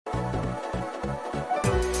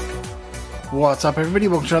What's up, everybody?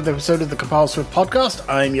 Welcome to another episode of the Compile Swift podcast.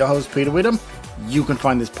 I'm your host, Peter Whittam. You can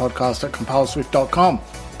find this podcast at compileswift.com.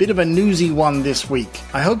 Bit of a newsy one this week.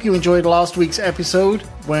 I hope you enjoyed last week's episode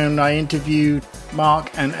when I interviewed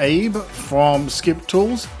Mark and Abe from Skip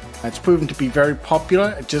Tools. It's proven to be very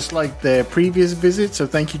popular, just like their previous visit, so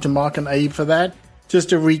thank you to Mark and Abe for that.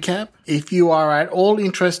 Just a recap, if you are at all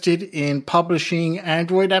interested in publishing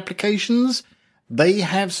Android applications, they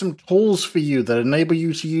have some tools for you that enable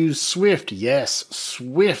you to use Swift, yes,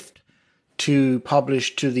 Swift, to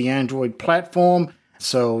publish to the Android platform.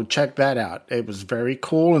 So check that out. It was very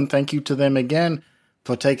cool, and thank you to them again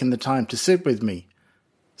for taking the time to sit with me.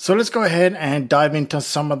 So let's go ahead and dive into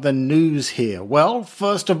some of the news here. Well,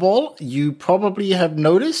 first of all, you probably have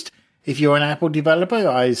noticed, if you're an Apple developer,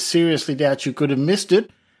 I seriously doubt you could have missed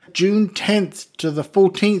it, June 10th to the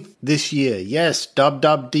 14th this year. Yes,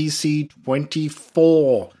 WWDC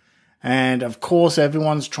 24. And of course,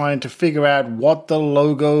 everyone's trying to figure out what the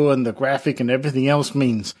logo and the graphic and everything else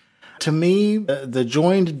means. To me, the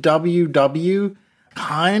joined WW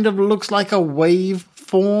kind of looks like a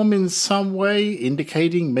waveform in some way,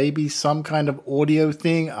 indicating maybe some kind of audio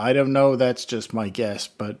thing. I don't know. That's just my guess,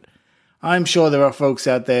 but I'm sure there are folks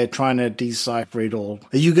out there trying to decipher it all.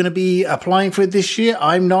 Are you going to be applying for it this year?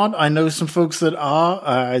 I'm not. I know some folks that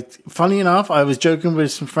are. Funny enough, I was joking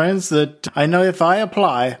with some friends that I know if I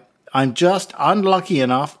apply, I'm just unlucky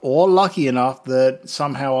enough or lucky enough that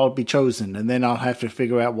somehow I'll be chosen, and then I'll have to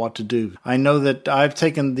figure out what to do. I know that I've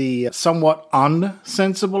taken the somewhat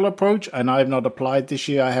unsensible approach, and I've not applied this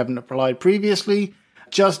year. I haven't applied previously,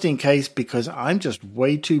 just in case, because I'm just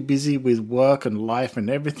way too busy with work and life and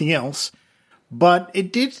everything else. But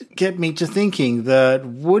it did get me to thinking that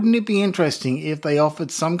wouldn't it be interesting if they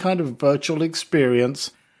offered some kind of virtual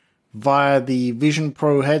experience via the Vision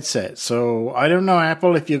Pro headset? So I don't know,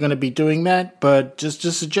 Apple, if you're going to be doing that, but just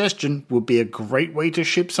a suggestion, would be a great way to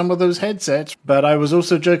ship some of those headsets. But I was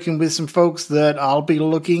also joking with some folks that I'll be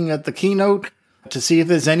looking at the keynote to see if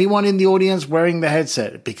there's anyone in the audience wearing the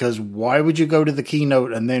headset, because why would you go to the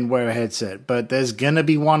keynote and then wear a headset? But there's going to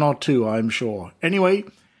be one or two, I'm sure. Anyway,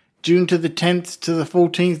 June to the 10th to the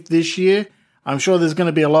 14th this year, I'm sure there's going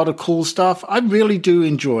to be a lot of cool stuff. I really do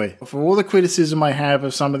enjoy, for all the criticism I have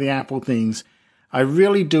of some of the Apple things, I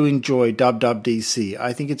really do enjoy WWDC.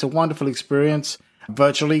 I think it's a wonderful experience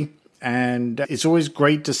virtually, and it's always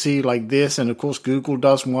great to see like this. And of course, Google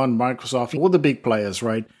does one, Microsoft, all the big players,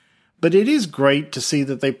 right? But it is great to see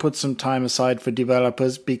that they put some time aside for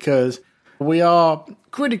developers, because we are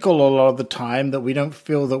critical a lot of the time that we don't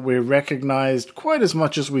feel that we're recognized quite as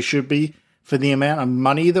much as we should be for the amount of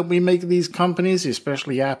money that we make these companies,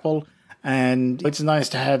 especially Apple. And it's nice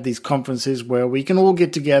to have these conferences where we can all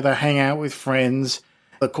get together, hang out with friends.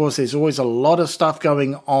 Of course, there's always a lot of stuff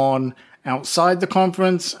going on outside the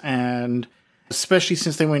conference, and especially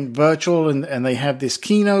since they went virtual and they have this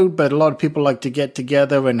keynote, but a lot of people like to get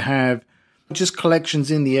together and have just collections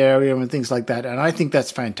in the area and things like that. And I think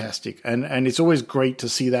that's fantastic. And it's always great to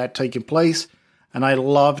see that taking place. And I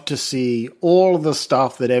love to see all the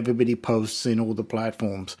stuff that everybody posts in all the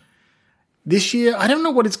platforms. This year, I don't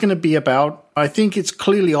know what it's going to be about. I think it's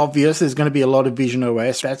clearly obvious there's going to be a lot of Vision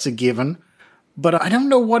OS. That's a given. But I don't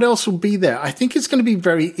know what else will be there. I think it's going to be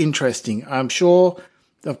very interesting. I'm sure,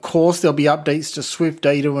 of course, there'll be updates to Swift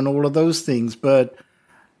data and all of those things. But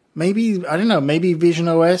maybe, I don't know, maybe Vision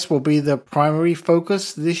OS will be the primary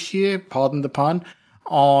focus this year, pardon the pun,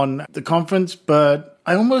 on the conference. But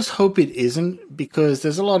I almost hope it isn't, because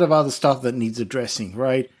there's a lot of other stuff that needs addressing,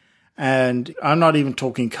 right? And I'm not even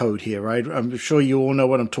talking code here, right? I'm sure you all know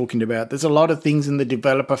what I'm talking about. There's a lot of things in the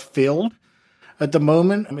developer field at the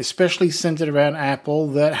moment, especially centered around Apple,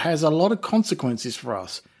 that has a lot of consequences for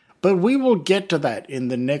us. But we will get to that in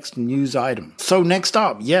the next news item. So next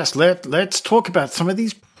up, yes, let's talk about some of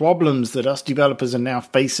these problems that us developers are now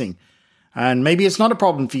facing. And maybe it's not a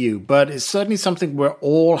problem for you, but it's certainly something we're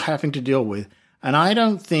all having to deal with. And I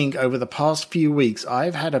don't think over the past few weeks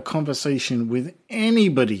I've had a conversation with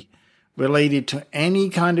anybody related to any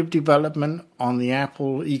kind of development on the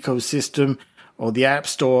Apple ecosystem or the App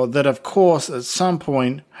Store that, of course, at some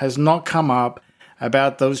point has not come up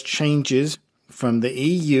about those changes from the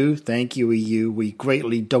EU. Thank you, EU. We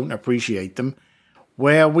greatly don't appreciate them,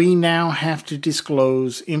 where we now have to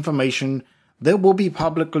disclose information that will be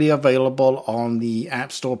publicly available on the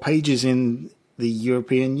App Store pages in the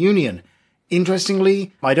European Union.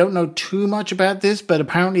 Interestingly, I don't know too much about this, but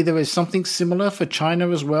apparently there is something similar for China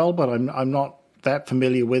as well, but I'm not that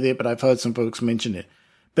familiar with it, but I've heard some folks mention it.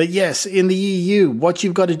 But yes, in the EU, what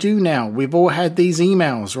you've got to do now, we've all had these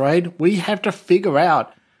emails, right? We have to figure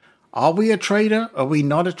out Are we a trader? Are we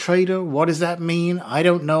not a trader? What does that mean? I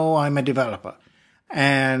don't know. I'm a developer.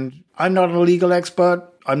 And I'm not a legal expert.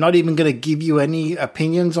 I'm not even going to give you any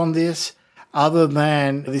opinions on this, other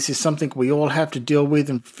than this is something we all have to deal with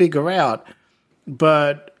and figure out.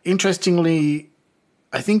 But interestingly,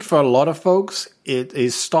 I think for a lot of folks, it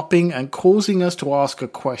is stopping and causing us to ask a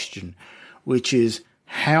question, which is,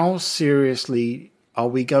 how seriously are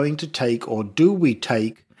we going to take, or do we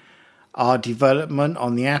take, our development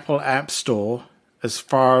on the Apple App Store as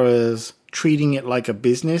far as treating it like a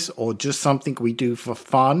business or just something we do for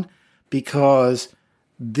fun? Because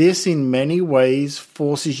this in many ways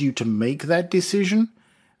forces you to make that decision,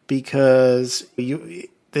 because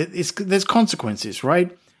there's consequences,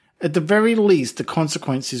 right? At the very least, the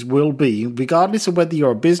consequences will be, regardless of whether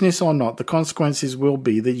you're a business or not, the consequences will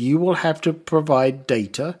be that you will have to provide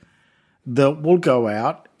data that will go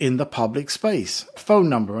out in the public space. A phone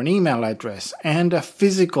number, an email address, and a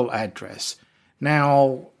physical address.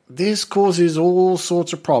 Now, this causes all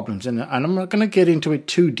sorts of problems, and I'm not going to get into it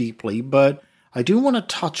too deeply, but I do want to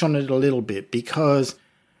touch on it a little bit because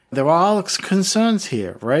there are concerns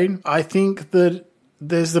here, right? I think that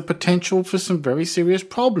there's the potential for some very serious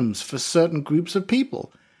problems for certain groups of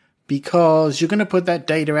people, because you're going to put that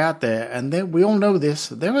data out there, and then we all know this,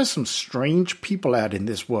 there are some strange people out in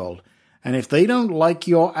this world. And if they don't like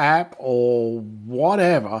your app or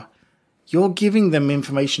whatever, you're giving them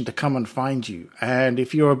information to come and find you. And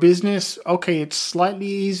if you're a business, okay, it's slightly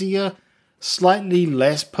easier, slightly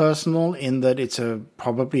less personal in that it's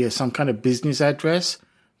probably some kind of business address.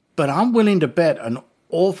 But I'm willing to bet an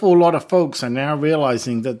awful lot of folks are now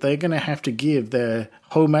realizing that they're going to have to give their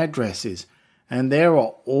home addresses. And there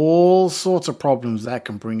are all sorts of problems that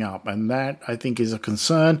can bring up. And that, I think, is a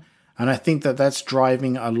concern. And I think that that's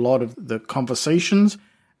driving a lot of the conversations,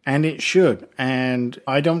 and it should. And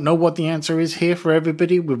I don't know what the answer is here for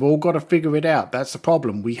everybody. We've all got to figure it out. That's the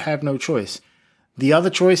problem. We have no choice. The other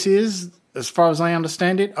choice is, as far as I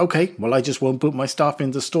understand it, okay, well, I just won't put my stuff in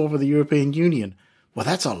the store for the European Union. Well,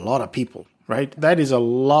 that's a lot of people, right? That is a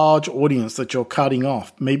large audience that you're cutting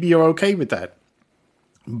off. Maybe you're okay with that.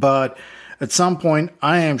 But at some point,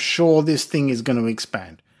 I am sure this thing is going to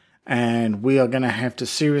expand. And we are going to have to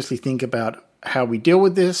seriously think about how we deal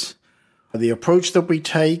with this, the approach that we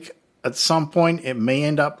take. At some point, it may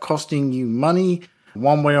end up costing you money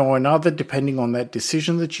one way or another, depending on that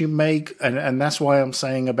decision that you make. And that's why I'm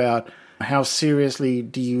saying about how seriously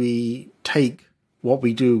do we take what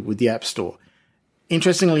we do with the App Store.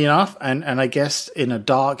 Interestingly enough, and I guess in a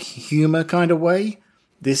dark humor kind of way,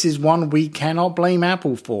 this is one we cannot blame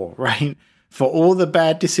Apple for, right? For all the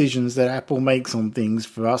bad decisions that Apple makes on things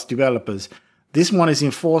for us developers, this one is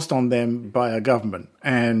enforced on them by a government.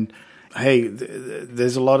 And hey,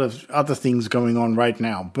 there's a lot of other things going on right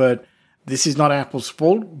now, but this is not Apple's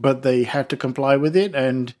fault, but they have to comply with it.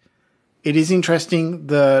 And it is interesting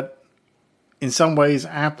that in some ways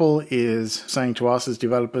Apple is saying to us as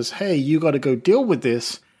developers, hey, you got to go deal with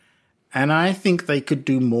this. And I think they could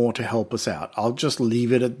do more to help us out. I'll just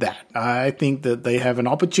leave it at that. I think that they have an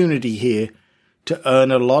opportunity here to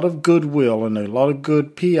earn a lot of goodwill and a lot of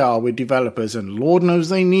good PR with developers, and Lord knows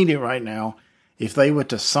they need it right now, if they were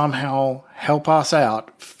to somehow help us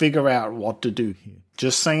out, figure out what to do here.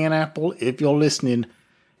 Just saying, Apple, if you're listening,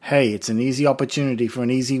 hey, it's an easy opportunity for an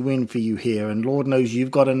easy win for you here, and Lord knows you've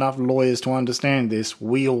got enough lawyers to understand this.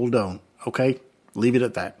 We all don't, okay? Leave it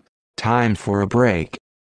at that. Time for a break.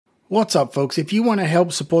 What's up, folks? If you want to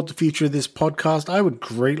help support the future of this podcast, I would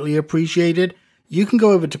greatly appreciate it. You can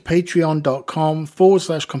go over to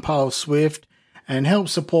patreon.com/CompileSwift and help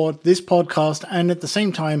support this podcast, and at the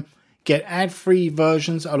same time, get ad-free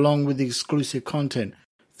versions along with exclusive content.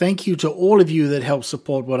 Thank you to all of you that help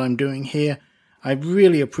support what I'm doing here. I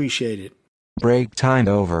really appreciate it. Break time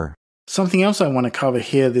over. Something else I want to cover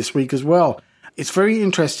here this week as well. It's very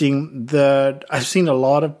interesting that I've seen a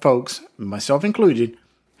lot of folks, myself included,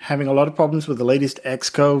 having a lot of problems with the latest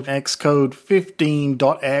Xcode. Xcode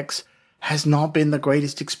 15.x has not been the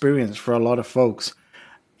greatest experience for a lot of folks.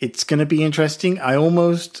 It's going to be interesting. I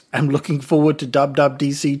almost am looking forward to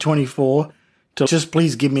WWDC 24 to just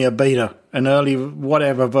please give me a beta, an early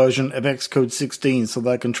whatever version of Xcode 16 so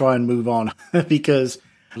that I can try and move on because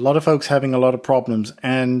a lot of folks having a lot of problems.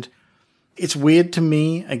 And it's weird to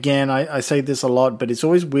me, again, I say this a lot, but it's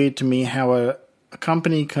always weird to me how a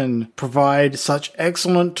company can provide such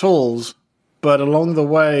excellent tools, but along the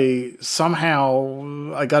way,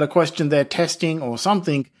 somehow I got to question their testing or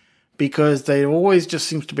something, because there always just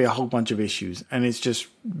seems to be a whole bunch of issues, and it's just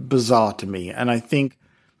bizarre to me. And I think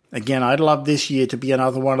Again, I'd love this year to be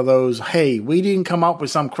another one of those, hey, we didn't come up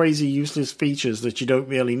with some crazy useless features that you don't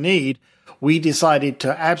really need. We decided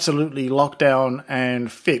to absolutely lock down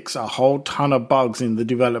and fix a whole ton of bugs in the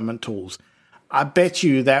development tools. I bet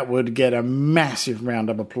you that would get a massive round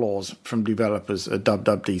of applause from developers at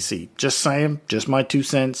WWDC. Just saying, just my 2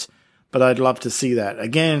 cents, but I'd love to see that.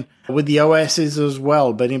 Again, with the OSs as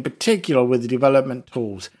well, but in particular with the development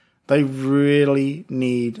tools, they really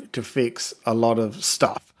need to fix a lot of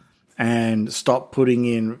stuff and stop putting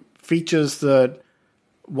in features that,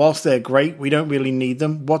 whilst they're great, we don't really need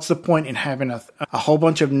them. What's the point in having a whole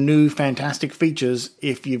bunch of new fantastic features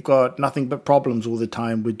if you've got nothing but problems all the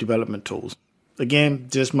time with development tools? Again,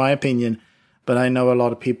 just my opinion, but I know a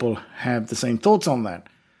lot of people have the same thoughts on that.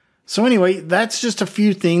 So anyway, that's just a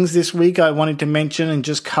few things this week I wanted to mention and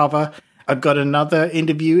just cover. I've got another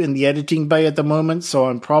interview in the editing bay at the moment, so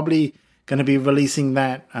I'm probably going to be releasing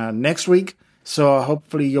that next week. So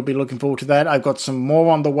hopefully you'll be looking forward to that. I've got some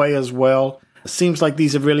more on the way as well. It seems like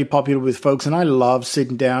these are really popular with folks, and I love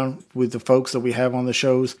sitting down with the folks that we have on the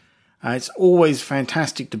shows. It's always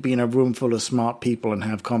fantastic to be in a room full of smart people and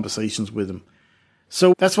have conversations with them.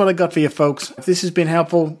 So that's what I got for you folks. If this has been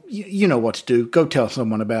helpful, you know what to do. Go tell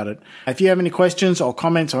someone about it. If you have any questions or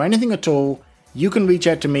comments or anything at all, you can reach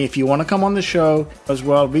out to me. If you want to come on the show as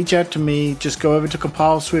well, reach out to me. Just go over to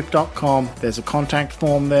compileswift.com. There's a contact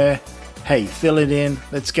form there. Hey, fill it in.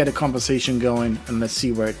 Let's get a conversation going and let's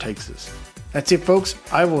see where it takes us. That's it, folks.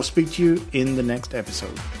 I will speak to you in the next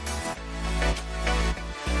episode.